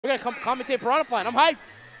We're gonna commentate Piranha Plant. I'm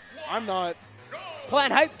hyped. I'm not.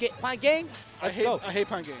 Plant hype, Plant gang. Let's go. I hate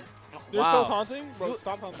Plant gang. They're Wow. still taunting? Bro,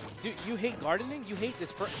 stop taunting. Dude, you hate gardening? You hate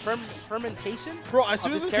this fermentation? Bro, as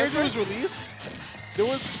soon as this character was character released,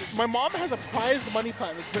 my mom has a prized money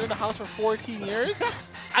plant that's been in the house for 14 years.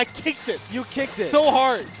 I kicked it. You kicked it. So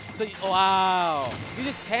hard. So wow. You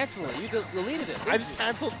just canceled it. You just deleted it. I just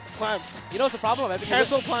canceled plants. You know what's the problem?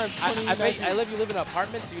 Canceled plants. You live in an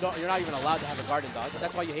apartment, so you're not even allowed to have a garden, dog.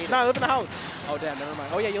 That's why you hate it. No, I live in a house. Oh damn, never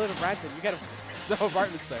mind. Oh yeah, you live in Brampton. You got no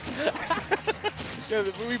apartments there. Yeah,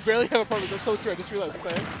 we barely have apartments. That's so true. I just realized.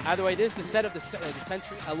 What the heck? Either way, this is the set of the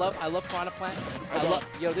Century. I love Piranha Plant.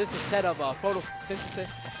 This is the set of photosynthesis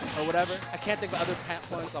or whatever. I can't think of other plant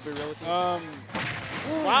ones. I'll be real with you.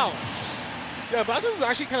 Wow. Yeah, Blacktwins is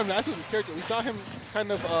actually kind of nasty with this character. We saw him kind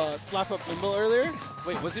of slap up Nimble earlier.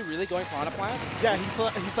 Wait, was he really going Piranha Plant? Yeah, he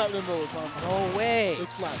slapped Nimble with Piranha Plant. No way.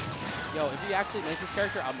 Looks slap. Yo, if he actually makes this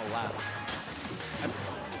character, I'm gonna laugh.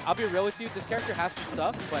 I'll be real with you. This character has some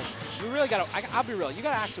stuff, but you really gotta. I'll be real. You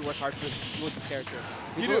gotta actually work hard with this character.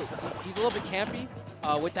 He's a little bit campy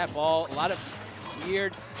with that ball. A lot of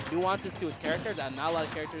weird nuances to his character that not a lot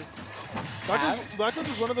of characters have. Blacktwins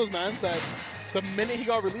is one of those mans that the minute he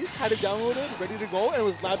got released, had it downloaded, ready to go, and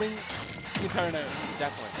was labbing the entire night.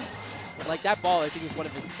 Definitely. Like that ball, I think is one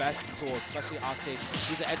of his best tools, especially off stage.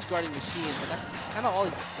 He's an edge guarding machine, but that's kind of all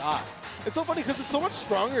he's got. It's so funny because it's so much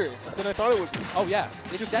stronger than I thought it would be. Oh yeah,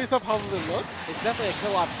 just based off how it looks. It's definitely a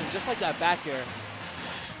kill option, just like that back air.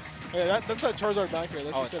 Yeah, that's that Charizard back air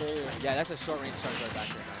that you said earlier. Yeah, that's a short range Charizard back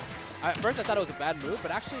air. At first I thought it was a bad move,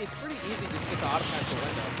 but actually it's pretty easy just to get the automatic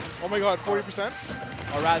window. Oh my god, 40%?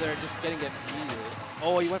 Or rather, just getting it immediately.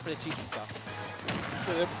 Oh, you went for the cheesy stuff.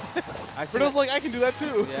 Riddles like, I can do that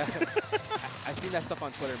too. Yeah. I seen that stuff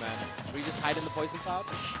on Twitter, man. Where you just hide in the poison cloud.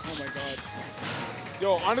 Oh my god.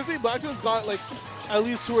 Yo, honestly, Blacktwins got like at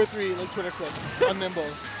least 2 or 3 like Twitter clips on Nimble.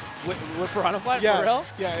 with Piranha Plant, yeah, for real?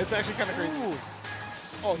 Yeah, it's actually kind of crazy. Ooh.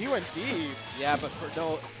 Oh, he went deep. Yeah, but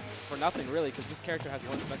for nothing really, because this character has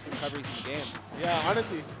one of the best recoveries in the game. Yeah,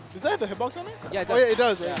 honestly. Does that have the hitbox on it? Yeah, it does. Oh yeah, it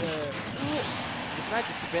does. Yeah. Yeah. This man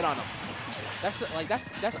just spit on him. That's crazy.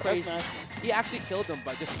 That's nasty. He actually killed him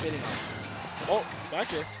by just spitting on him. Oh, back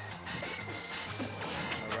here.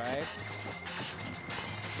 All right.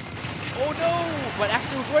 Oh no! But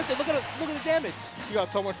actually, it was worth it. Look at the damage. You got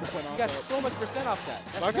so much percent off. You got so much percent off that.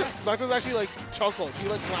 Blacktwins actually like chuckled. He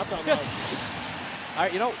like clapped on that. All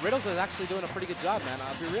right, you know, Riddles is actually doing a pretty good job, man.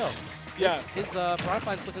 I'll be real. Yeah. His Piranha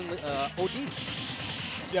Plant's looking OD.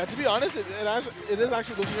 Yeah, to be honest, it is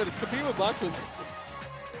actually looking good. It's competing with Blacktwins.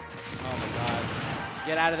 Oh my god.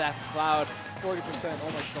 Get out of that cloud. 40%.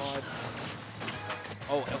 Oh my god.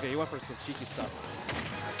 Oh, okay, he went for some cheeky stuff.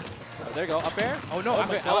 Oh, there you go. Up air? Oh no, oh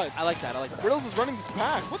my god. I like that. I like that. Riddles is running this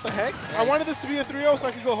pack. What the heck? Yeah. I wanted this to be a 3-0 so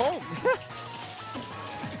I could go home.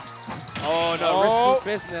 Oh no, risky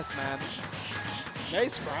business, man.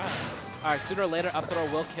 Nice grab. All right, sooner or later, up throw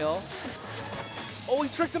will kill. Oh, he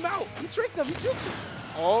tricked him out. He tricked him.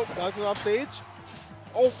 Oh, Blacktwins off stage.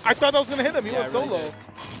 Oh, I thought that was going to hit him. He went really solo. did.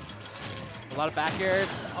 A lot of back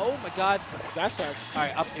airs. Oh my god. Dash tag. All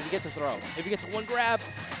right, up. If he gets a throw. If he gets one grab,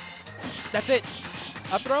 that's it.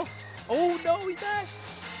 Up throw. Oh no, he dashed.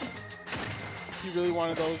 He really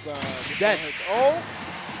wanted those dead hits. Oh.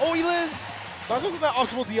 Oh, he lives. Blacktwins with that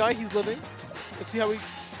optimal DI, he's living. Let's see how it's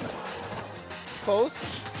close.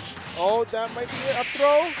 Oh, that might be it. Up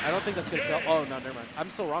throw. I don't think that's going to kill. Oh, no, never mind. I'm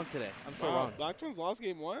so wrong today. I'm so wrong. Blacktwins lost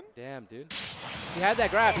game 1? Damn, dude. He had that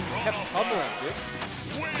grab. He just kept pummeling, dude.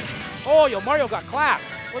 Oh, yo, Mario got clapped.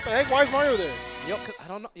 What the heck? Why is Mario there? Yo, I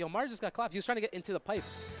don't know. Yo, Mario just got clapped. He was trying to get into the pipe.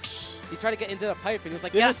 He tried to get into the pipe, and he was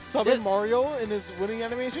like, Did he summon Mario in his winning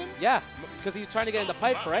animation? Yeah, because he's trying to get in the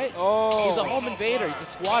pipe, right? Oh. He's a home invader. He's a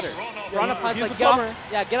squatter. Piranha Plant's like,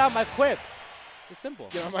 get out of my crib. It's simple.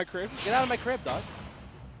 Get out of my crib? Get out of my crib, dog.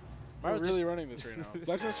 We're really running this right now.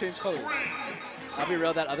 Blacktwins changed colors. I'll be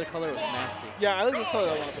real, that other color was nasty. Yeah, I like this color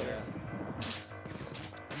a lot better.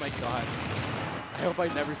 Oh my god. I hope I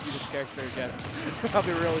never see this character again. I'll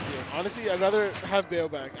be real with you. Honestly, I'd rather have Bayo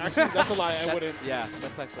back. Actually, that's a lie. I wouldn't. Yeah,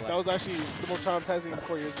 that's actually a lie. That was actually the most traumatizing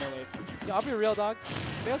 4 years of my life. Yeah, I'll be real, dog.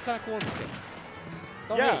 Bayo's kind of cool in this game.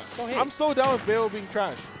 Don't hate. I'm so down with Bayo being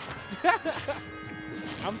trash.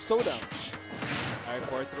 I'm so down. All right,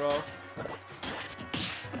 forward throw.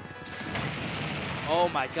 Oh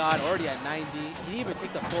my god, already at 90. He didn't even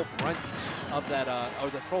take the full brunt of that, or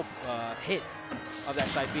the full hit of that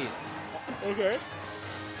side beat. Okay.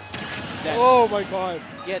 Dead. Oh my god.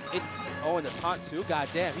 Yeah, and the taunt too. God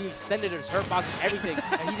damn, he extended his hurt box, everything,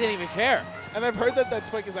 and he didn't even care. And I've heard that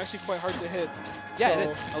spike is actually quite hard to hit. Yeah, it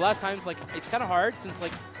is. A lot of times, like, it's kind of hard since,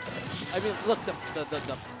 like, I mean, look, the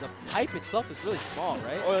pipe itself is really small,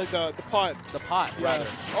 right? Oh, like the pot. The pot, Yeah. rather.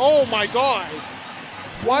 Oh my god.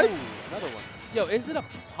 What? Ooh, another one. Yo, is it a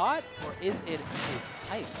pot or is it a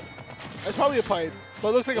pipe? It's probably a pipe, but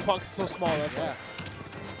it looks like a pot 'cause it's so small. That's Yeah.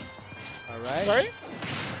 All right. Sorry?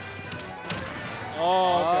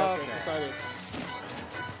 Oh, okay. Okay. Decided.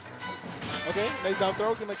 Okay, nice down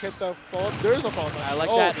throw. Gonna get the fall. There is no fall. I like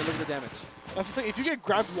that. Look at the damage. That's the thing. If you get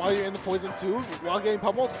grabbed while you're in the poison too, while getting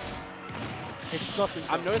pummeled, it's disgusting.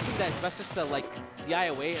 I'm noticing that it's best just to like DI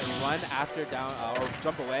away and run after down or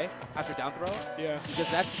jump away after down throw. Yeah. Because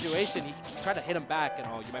that situation, he try to hit him back and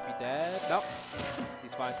you might be dead. Nope.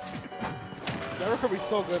 He's fine. That recovery's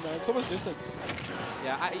so good, man. So much distance.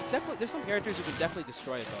 Yeah, definitely. There's some characters who can definitely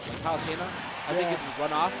destroy it though. Like Palutena, I think you can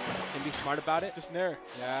run off and be smart about it. Just nair.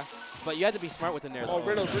 Yeah. But you have to be smart with the nair. Oh,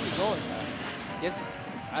 Riddles really going. Yes.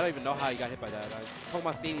 I don't even know how he got hit by that.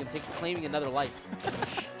 Pokemon Stadium claiming another life.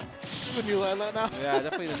 The new Lilac now. Yeah,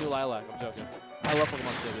 definitely the new Lilac. I'm joking. I love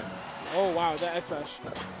Pokemon Stadium. Oh wow, that S smash.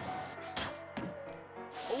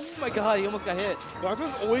 Oh my god, he almost got hit.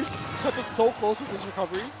 Blacktwins always cuts it so close with his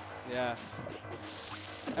recoveries. Yeah.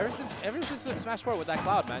 Ever since like Smash 4 with that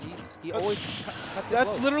Cloud, man, he always cuts it That's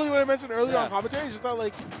close. literally what I mentioned earlier Yeah. on commentary. It's just that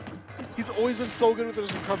like he's always been so good with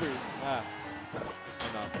his recoveries. Yeah.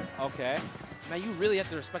 I know. Okay. Man, you really have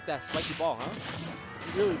to respect that spiky ball, huh?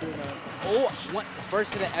 He's really doing that. Oh, one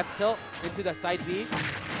first hit an F tilt into the side B.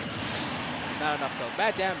 Not enough though.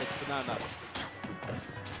 Bad damage, but not enough.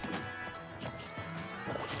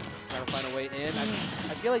 Trying to find a way in.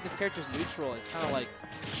 I feel like this character's neutral. It's kind of like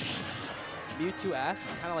Mewtwo-esque,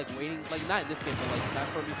 kind of like waiting, like not in this game, but like not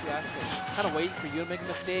for Mewtwo-esque, but kind of waiting for you to make a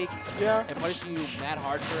mistake. Yeah. And punishing you mad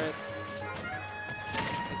hard for it.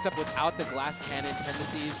 Except without the glass cannon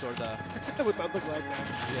tendencies or the Without the glass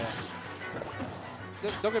cannon.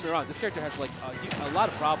 yeah. Don't get me wrong, this character has like a lot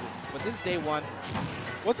of problems, but this is day one.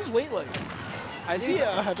 What's his weight like? Is he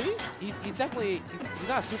heavy? He's definitely he's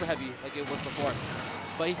not super heavy like it was before,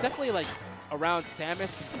 but he's definitely like around Samus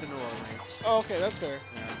and Cinnamoroll range. Oh, okay, that's fair.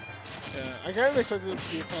 Yeah. Yeah, I kind of expected him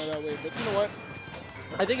to be kind of that way, but you know what?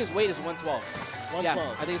 I think his weight is 112. 112. Yeah,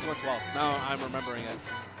 I think it's 112. Now I'm remembering it.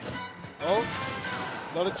 Oh,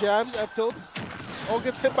 a lot of jabs, F tilts. Oh,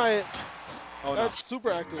 gets hit by it. Oh, That's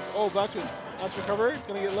super active. Oh, Blacktwins. That's recover.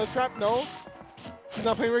 Gonna get ledge trap. No. He's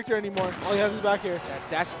not playing Richter anymore. All he has is back here. That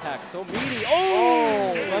dash attack, so meaty.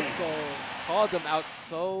 Oh, let's go. Called them out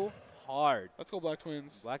so hard. Let's go,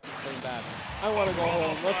 Blacktwins. Blacktwins playing bad. I want to go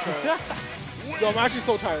home. Let's go. Yo, I'm actually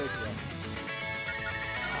so tired.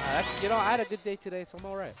 That's, you know, I had a good day today, so I'm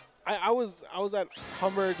all right. I was at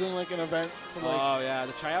Humber doing like an event for like Oh yeah,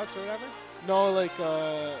 the tryouts or whatever. no like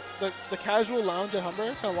the casual lounge at Humber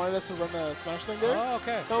kind of wanted us to run the Smash thing there. Oh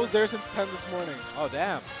okay. So I was there since 10 this morning, Oh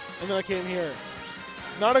damn. and then I came here.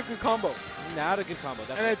 Not a good combo. Not a good combo.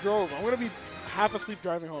 And I drove. I'm gonna be half asleep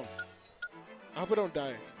driving home. I hope I don't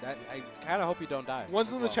die. I kind of hope you don't die.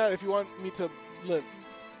 One's in the chat if you want me to live.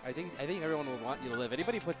 I think everyone will want you to live.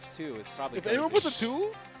 Anybody puts 2, it's probably. If anyone puts a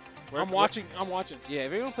 2, I'm watching. I'm watching. Yeah,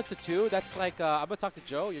 if anyone puts a 2, that's like I'm gonna talk to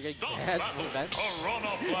Joe. You're getting banned from the bench.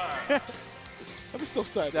 That'd be so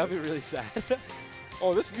sad. That'd be really sad.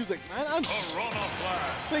 Oh, this music, man!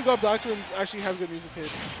 Thank God Blacktwins actually have good music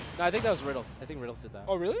taste. No, I think that was Riddles. I think Riddles did that.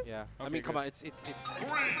 Oh, really? Yeah. I Okay, mean, come good. on.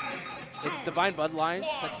 It's Divine Bloodlines.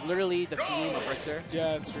 That's literally the theme of Richter.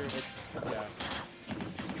 Yeah, that's true. It's yeah.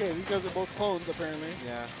 Okay, these guys are both clones apparently.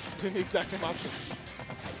 Yeah. Doing the exact same options.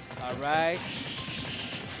 All right.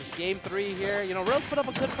 This game 3 here. You know, Riddles put up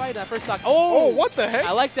a good fight in that first stock. Oh! What the heck?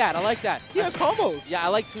 I like that. I like that. He has combos. Yeah, I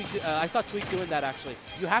like Tweak. I saw Tweak doing that actually.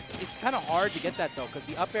 You have. It's kind of hard to get that though, because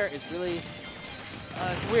the up air is really.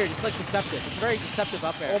 It's weird. It's like deceptive. It's a very deceptive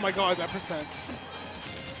up air. Oh my God, that percent.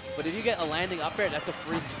 But if you get a landing up air, that's a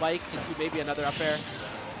free spike into maybe another up air.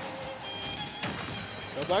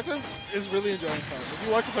 Yo, Blacktwins is really enjoying himself. If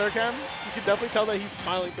you watch the player cam, you can definitely tell that he's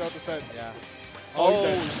smiling throughout the set. Yeah. Oh, Oh,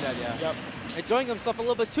 he's he's dead, yeah. Yep. Enjoying himself a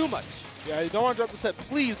little bit too much. Yeah, you don't want to drop the set.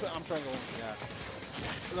 Please, I'm trying to go. Yeah.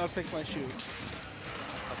 I'm not fix my shoe.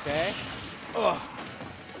 Okay. Ugh.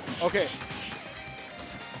 Okay.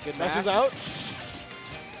 Good Match match. is out.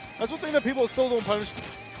 That's one thing that people still don't punish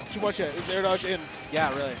too much yet, is air dodge in.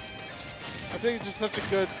 Yeah, really. I think it's just such a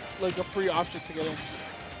good, like a free option to get in.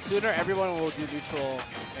 Sooner, everyone will do neutral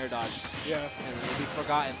air dodge, Yeah. and it will be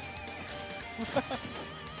forgotten.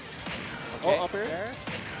 Oh, up air?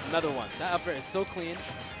 Another one. That up air is so clean.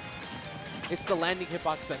 It's the landing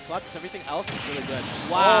hitbox that sucks. Everything else is really good.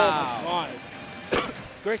 Wow. Oh my God.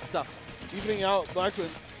 Great stuff. Evening out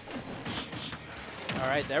Blacktwins. All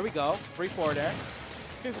right, there we go. Free forward air.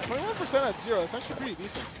 Okay, so 21% at 0. That's actually pretty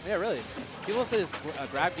decent. Yeah, really. People say his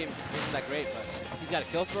grab game isn't that great, but he's got a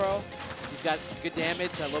kill throw. He's got good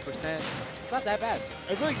damage at low percent. It's not that bad.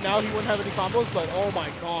 I feel like now he wouldn't have any combos, but oh my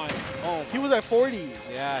god. Oh, He was at 40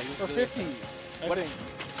 yeah, he was or really 50. What I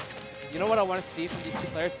think. You know what I want to see from these two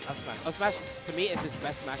players? Up smash. Up smash, to me, is his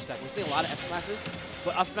best smash attack. We're seeing a lot of F smashes,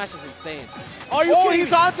 but up smash is insane. Oh, you kidding?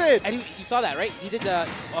 He taunted! And you saw that, right? He did the,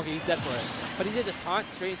 okay, he's dead for it. But he did the taunt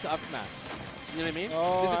straight into up smash. You know what I mean?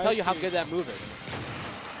 Oh, Just to tell you how good that move is.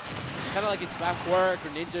 Kind of like in Smash 4,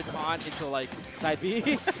 Greninja taunt into like side B.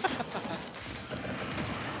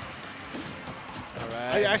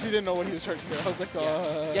 Alright. I actually didn't know what he was trying to do. I was like,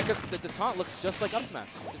 yeah, because the taunt looks just like up smash.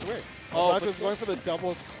 It's weird. Oh, but going for the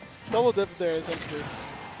double dip there, essentially.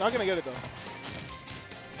 Not gonna get it though.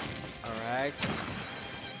 Alright.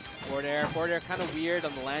 Forward air, kind of weird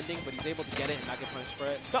on the landing, but he's able to get it and not get punished for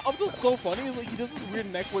it. The up tilt's so funny. It's like he does this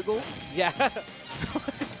weird neck wiggle. Yeah.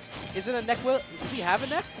 Is it a neck wiggle? Does he have a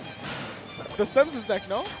neck? The stem's his neck,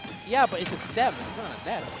 no? Yeah, but it's a stem. It's not a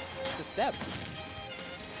neck. It's a stem.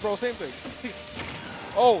 Bro, same thing.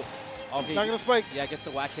 Oh, Okay. not gonna spike. Yeah, gets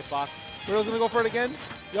the whack hitbox. Riddles gonna go for it again.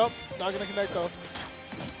 Yup, not gonna connect though.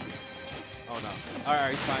 Oh no.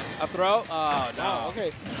 Alright, he's fine. Up throw. Oh no. Wow,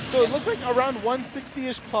 okay. So it looks like around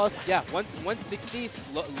 160-ish plus. Yeah, 160.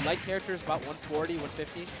 Light character is about 140,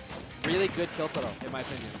 150. Really good kill throw, in my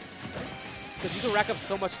opinion. Because you can rack up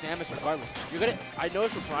so much damage regardless. You're gonna. I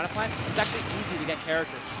noticed with Piranha Plant, it's actually easy to get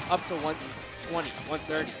characters up to 120,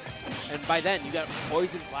 130. And by then, you got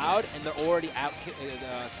Poison Cloud, and they're already out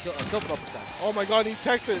kill throw percent. Oh my god, he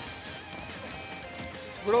texted.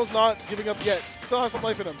 Riddle's not giving up yet. Still has some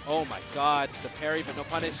life in him. Oh my god, the parry but no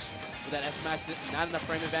punish. With that S smash, not enough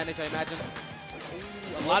frame advantage, I imagine.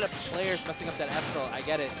 Ooh, a lot of players messing up that F tilt. I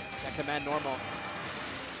get it. That command normal.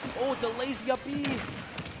 Oh, it's a lazy up B.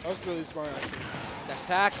 That was really smart, actually. Dash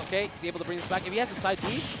attack, okay. He's able to bring this back. If he has a side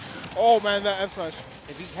B, Oh man, that F smash.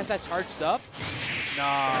 if he has that charged up, no.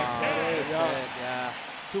 That's it, yeah.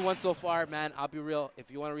 2-1 so far, man. I'll be real. If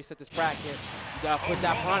you want to reset this bracket, you gotta put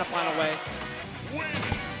that Piranha Plant away.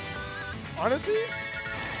 Honestly,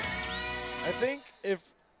 I think if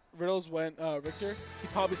Riddles went Richter, he'd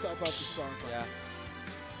probably stop out this Piranha Plant. Yeah.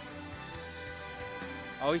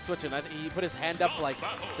 Oh, he's switching. He put his hand up like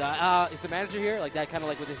the. Is the manager here? Like that, kind of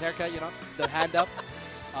like with his haircut, you know, the hand up.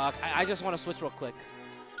 I just want to switch real quick.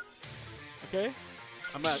 Okay.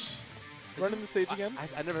 I'm not Running the stage again.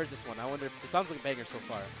 I never heard this one. I wonder if it sounds like a banger so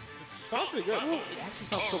far. Sounds pretty good. Ooh, it actually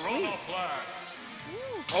sounds so clean.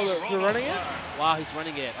 Oh, they're running it? Wow, he's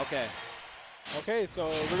running it. Okay. Okay, so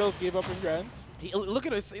Riddles gave up his grands. Look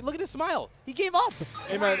at his smile. He gave up.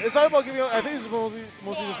 Hey man, it's not about giving up. I think it's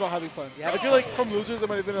mostly just about having fun. Yeah. I feel like from losers, it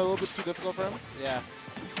might have been a little bit too difficult for him. Yeah.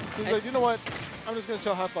 He's like, you know what? I'm just gonna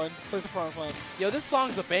chill, have fun, play some Piranha Plant. Yo, this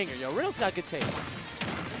song's a banger. Yo, Riddles got good taste.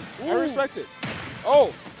 I respect it.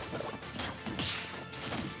 Oh.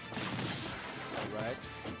 All right.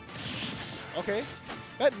 Okay.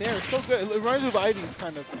 That Nair is so good. It reminds me of Ivy's,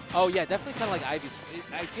 kind of. Oh, yeah, definitely kind of like Ivy's.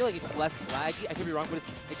 I feel like it's less laggy. I could be wrong, but it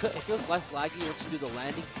feels less laggy once you do the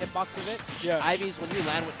landing hitbox of it. Yeah. Ivy's, when you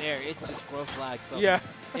land with Nair, it's just gross lag. So Yeah.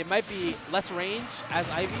 it might be less range as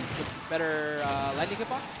Ivy's, but better landing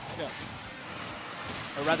hitbox. Yeah.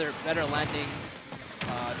 Or rather, better landing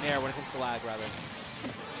Nair when it comes to lag, rather.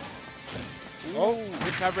 Ooh, Oh.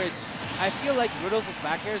 good coverage. I feel like Riddles'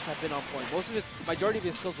 back airs have been on point. Majority of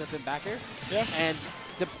his skills have been back airs. Yeah. And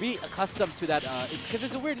to be accustomed to that, because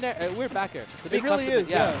it's a weird back air. To be It really accustomed- is,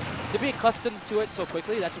 yeah. To be accustomed to it so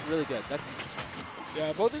quickly, that's really good.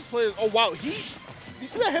 Yeah, both these players. Oh, wow. You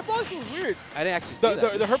see that hitbox? It was weird. I didn't actually see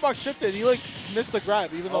that. The hitbox shifted. He, like, missed the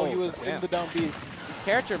grab, even though he was damn. in the down B. His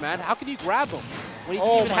character, man, how can you grab him when he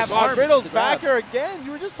doesn't even my have God, arms Riddles to grab? back air again.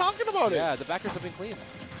 You were just talking about it. Yeah, the backers have been clean.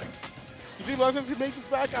 You think Blacktwins can make this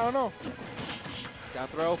back? I don't know. Down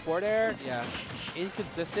throw, forward air, yeah.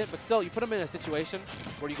 Inconsistent, but still, you put him in a situation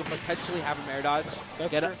where you can potentially have him air dodge,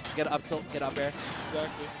 That's get true. up tilt, get up air.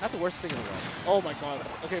 Exactly. Not the worst thing in the world. Oh, my God.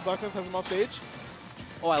 Okay, Blacktwins has him off stage.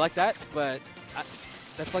 Oh, I like that, but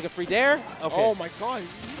that's like a free dare? Okay. Oh, my God.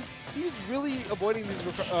 He's really avoiding these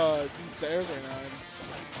dares right now. And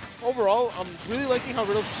overall, I'm really liking how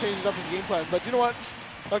Riddles changed up his game plan. But you know what?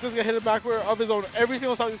 Blacktwins got hit it backward of his own. Every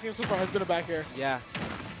single song this game so far has been a back air. Yeah.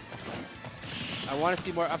 I want to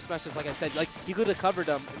see more up smashes, like I said. Like, he could have covered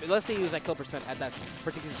them. Let's say he was at kill percent at that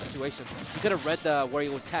particular situation. He could have read the where he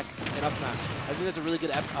would tech and up smash. I think that's a really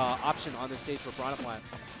good option on this stage for Piranha Plant.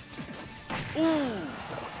 Ooh!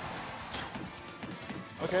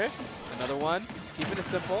 Okay. Another one. Keeping it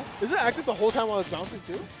simple. Is it active the whole time while it's bouncing,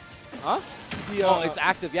 too? Huh? the. Oh, it's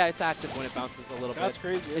active. Yeah, it's active when it bounces a little bit. That's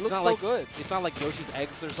crazy. It looks not so like, good. It's not like Yoshi's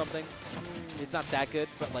Eggs or something. It's not that good,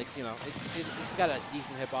 but like, you know, it's got a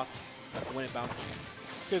decent hitbox when it bounces.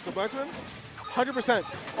 Okay, so Blacktwins, 100%.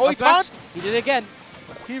 Oh, he taunts? He did it again.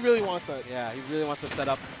 He really wants that. Yeah, he really wants to set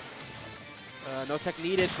up. No tech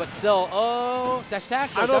needed, but still. Oh, dash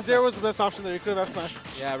attack. I don't know if there was the best option there. He could have smash.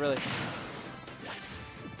 Yeah, really.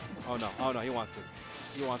 Oh no, he wants it.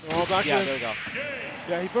 He wants it. Oh, Blacktwins. Yeah, there we go.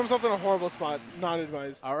 Yeah, he put himself in a horrible spot. Not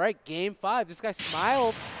advised. All right, game 5. This guy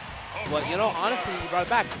smiled. But, you know, honestly, he brought it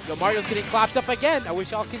back. Yo, Mario's getting clapped up again. I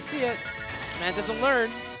wish y'all can see it. This man doesn't learn.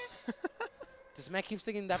 This man keeps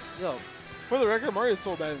thinking that, yo. For the record, Mario is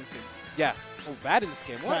so bad in this game. Yeah. Oh, bad in this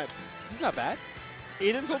game. What? Bad. He's not bad.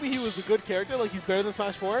 Aiden told me he was a good character, like he's better than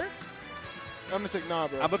Smash 4. I'm just like, nah,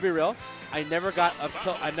 bro. I'm gonna be real. I never got up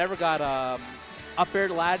air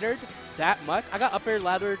laddered that much. I got up air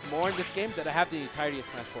laddered more in this game than I have the entirety of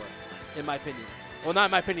Smash 4, in my opinion. Well, not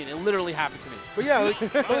in my opinion. It literally happened to me. But yeah,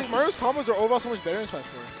 like Mario's combos are overall so much better in Smash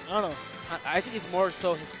 4. I don't know. I think it's more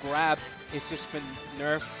so his grab. It's just been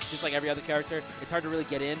nerfed, just like every other character. It's hard to really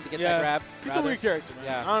get in to get that grab. He's a weird character, man.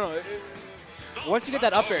 Yeah. I don't know. Once you get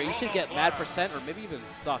that up air, you should get mad percent or maybe even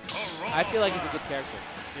stuck. I feel like he's a good character.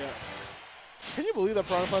 Yeah. Can you believe that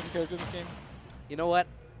Piranha Plant's a character in this game? You know what?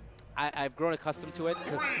 I've grown accustomed to it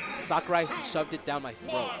because Sakurai shoved it down my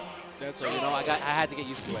throat. So, you know, I had to get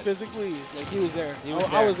used to it. Physically, like he was there. He was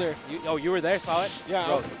there. I was there. You were there, saw it? Yeah.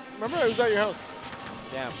 Gross. Remember, I was at your house.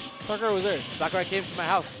 Damn. Sakurai was there. Sakurai came to my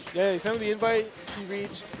house. Yeah, he sent me the invite. He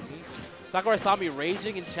reached. Sakurai saw me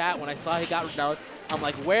raging in chat when I saw he got notes. I'm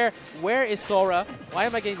like, where is Sora? Why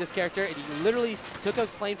am I getting this character? And he literally took a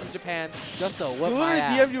plane from Japan just to whoop my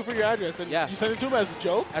ass. He literally DM'd you for your address, and you sent it to him as a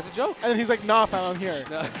joke? As a joke. And then he's like, nah, fam, I'm here.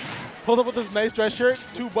 No. Pulled up with this nice dress shirt,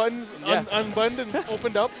 2 buttons unbuttoned and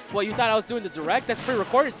opened up. Well, you thought I was doing the direct? That's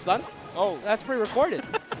pre-recorded, son. Oh. That's pre-recorded.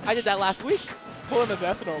 I did that last week. Pulling a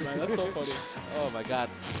death note, man. That's so funny. Oh, my God.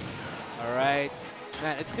 All right.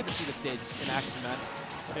 Man, it's good to see the stage in action, man.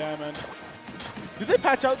 Yeah, man. Did they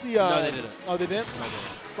patch out the... no, they didn't. Oh, they didn't? No, they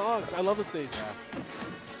didn't. Sucks. I love the stage. Yeah.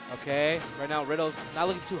 Okay. Right now, Riddles not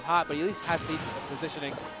looking too hot, but he at least has stage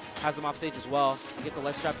positioning. Has him off stage as well. Get the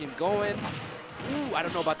left trap team going. Ooh, I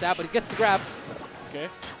don't know about that, but he gets the grab. Okay.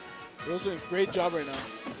 Riddles doing a great job right now.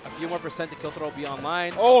 A few more percent to kill throw will be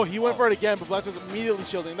online. Oh, he went for it again, but Black was immediately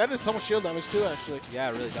shielding. That is so much shield damage too, actually. Yeah,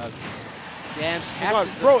 it really does. Damn.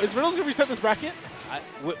 Oh bro, is Riddles going to reset this bracket?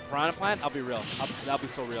 With Piranha Plant, I'll be real. That'll be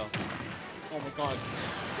so real. Oh my God.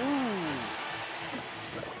 Ooh.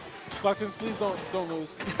 Blacktwins, please don't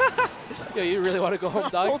lose. Yo, you really want to go home,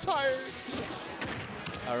 dog? I'm so tired.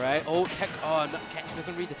 All right. Oh, tech. Oh, no,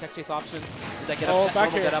 doesn't read the tech chase option. Did that get up? Oh,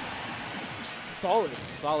 back air. Get up. Solid.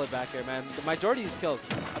 Solid back air, man. The majority of these kills,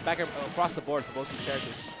 back air across the board for both these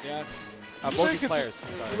characters. Yeah. Both these players.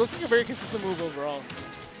 It looks like a very consistent move overall.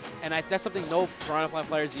 And that's something no Piranha Plant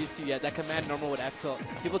players used to yet. That command normal with F tilt.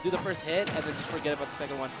 People do the first hit and then just forget about the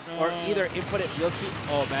second one. Or either input it real too.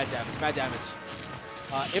 Oh, mad damage. Mad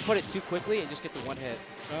damage. Input it too quickly and just get the one hit.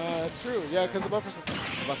 That's true. Yeah, because the buffer system.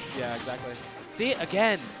 Yeah, exactly. See,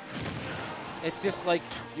 again, it's just like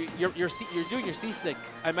you're doing your C stick.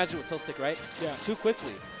 I imagine with tilt stick, right? Yeah. Too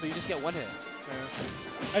quickly, so you just get one hit.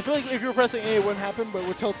 Yeah. I feel like if you were pressing A, it wouldn't happen, but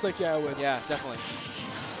with tilt stick, yeah, it would. Yeah, definitely.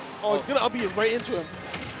 Oh, it's gonna up you right into him.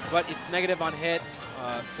 But it's negative on hit,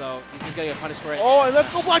 so he's just gonna get punished for it. Oh, and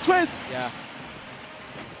let's go Blacktwins! Yeah.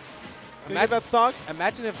 Imagine that stock.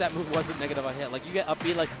 Imagine if that move wasn't negative on hit. Like you get up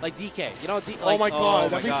B like DK. You know, oh my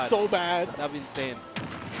God, that'd be so bad. That'd be insane.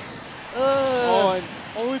 Oh, and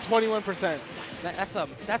only 21%.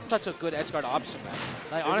 That's such a good edge guard option, man.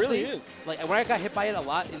 Like honestly, it really is. Like when I got hit by it a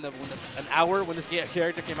lot in an hour when this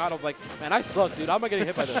character came out, I was like, man, I suck, dude. How am I getting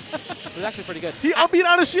hit by this? It was actually pretty good. He up beat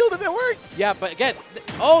out a shield and it worked. Yeah, but again,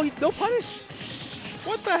 no punish.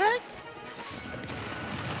 What the heck?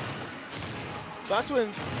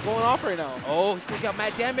 Blacktwins going off right now. Oh, he got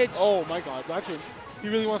mad damage. Oh my God, Blacktwins. He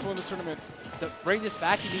really wants to win this tournament. To bring this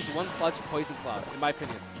back, he needs one clutch Poison Cloud, in my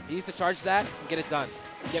opinion. He needs to charge that and get it done.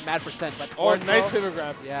 Get mad percent. But nice pivot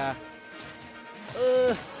grab. Yeah.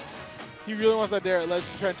 He really wants that dare at ledge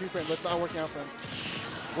try and 2-frame, but it's not working out for him.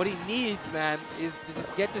 What he needs, man, is to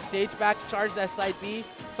just get the stage back, charge that side B,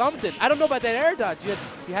 something. I don't know about that air dodge. You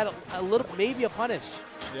had a little, maybe a punish.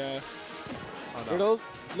 Yeah. Oh, no.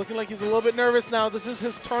 Riddles looking like he's a little bit nervous now. This is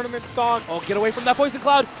his tournament stock. Oh, get away from that Poison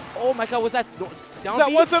Cloud. Oh my God, was that down He's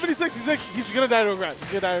at 176. He's gonna die to a grab. He's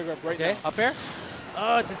gonna die to a grab right now. Okay, up air.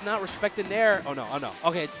 Does not respect the nair. Oh no, oh no.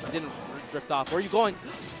 Okay, didn't drift off. Where are you going?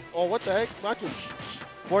 Oh, what the heck? Blacktwins.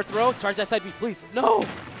 Fourth row, charge that side B, please. No.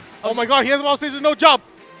 Oh my God, he has him off stage with no jump.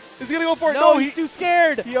 Is he gonna go for it? No, No, he's too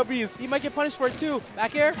scared. he upbeats. He might get punished for it too.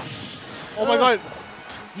 Back air. Oh my god.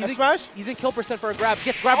 He's in, smash? he's in kill percent for a grab.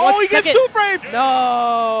 Gets grabbed Oh, once. he gets second. 2 frames!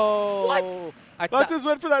 No. What? I That just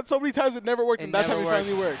went for that so many times it never worked, and that never time it works.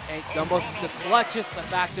 finally works. And the clutchest of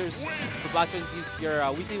factors for Blacktwins. He's your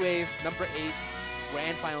weekly wave number 8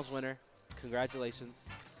 grand finals winner. Congratulations.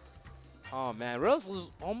 Oh man, Riddles was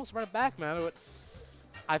almost running back, man.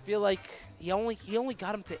 I feel like he only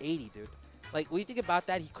got him to 80, dude. Like when you think about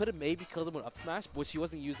that, he could have maybe killed him with up smash, which he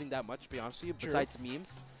wasn't using that much, to be honest with you. True. Besides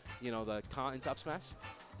memes, you know, the taunt into up smash.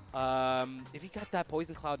 If he got that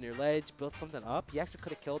poison cloud near ledge, built something up, he actually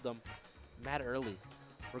could have killed them mad early.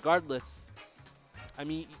 Regardless, I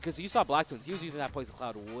mean, because you saw Blacktwins, he was using that poison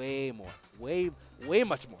cloud way more, way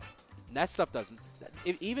much more. And that stuff doesn't.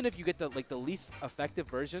 Even if you get the least effective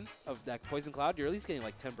version of that poison cloud, you're at least getting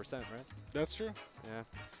like 10%, right? That's true. Yeah,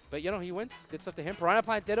 but you know he wins. Good stuff to him. Piranha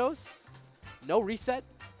Plant Dittos, no reset.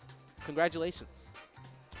 Congratulations.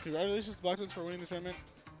 Congratulations to Blacktwins for winning the tournament.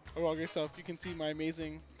 Overall, great stuff. You can see my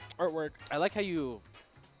amazing artwork. I like how you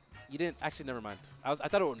didn't actually. Never mind. I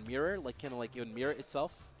thought it would mirror, like kind of like it would mirror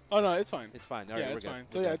itself. Oh no, it's fine. It's fine. All yeah, right, it's we're fine.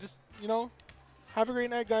 good. So We're yeah, good. just have a great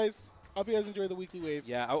night, guys. Hope you guys enjoy the weekly wave.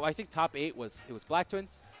 Yeah, I think top 8 was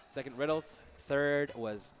Blacktwins, second Riddles, third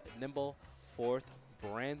was Nimble, fourth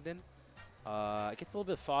Brandon. It gets a little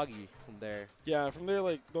bit foggy from there. Yeah, from there,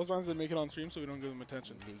 like those ones that make it on stream, so we don't give them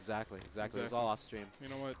attention. Exactly. It was all off stream. You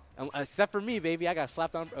know what? Except for me, baby, I got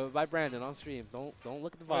slapped on by Brandon on stream. Don't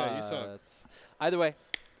look at the VODs. Yeah, you suck. Either way,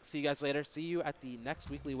 see you guys later. See you at the next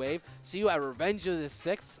weekly wave. See you at Revenge of the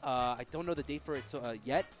 6th. I don't know the date for it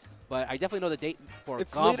yet, but I definitely know the date for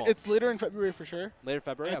Gobble. It's later in February for sure. Later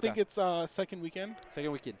February. I think it's second weekend.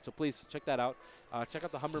 Second weekend. So please check that out. Check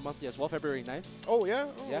out the Humber Monthly as well, February 9th. Oh yeah.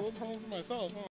 Oh, Yeah. I'm home for myself. Huh?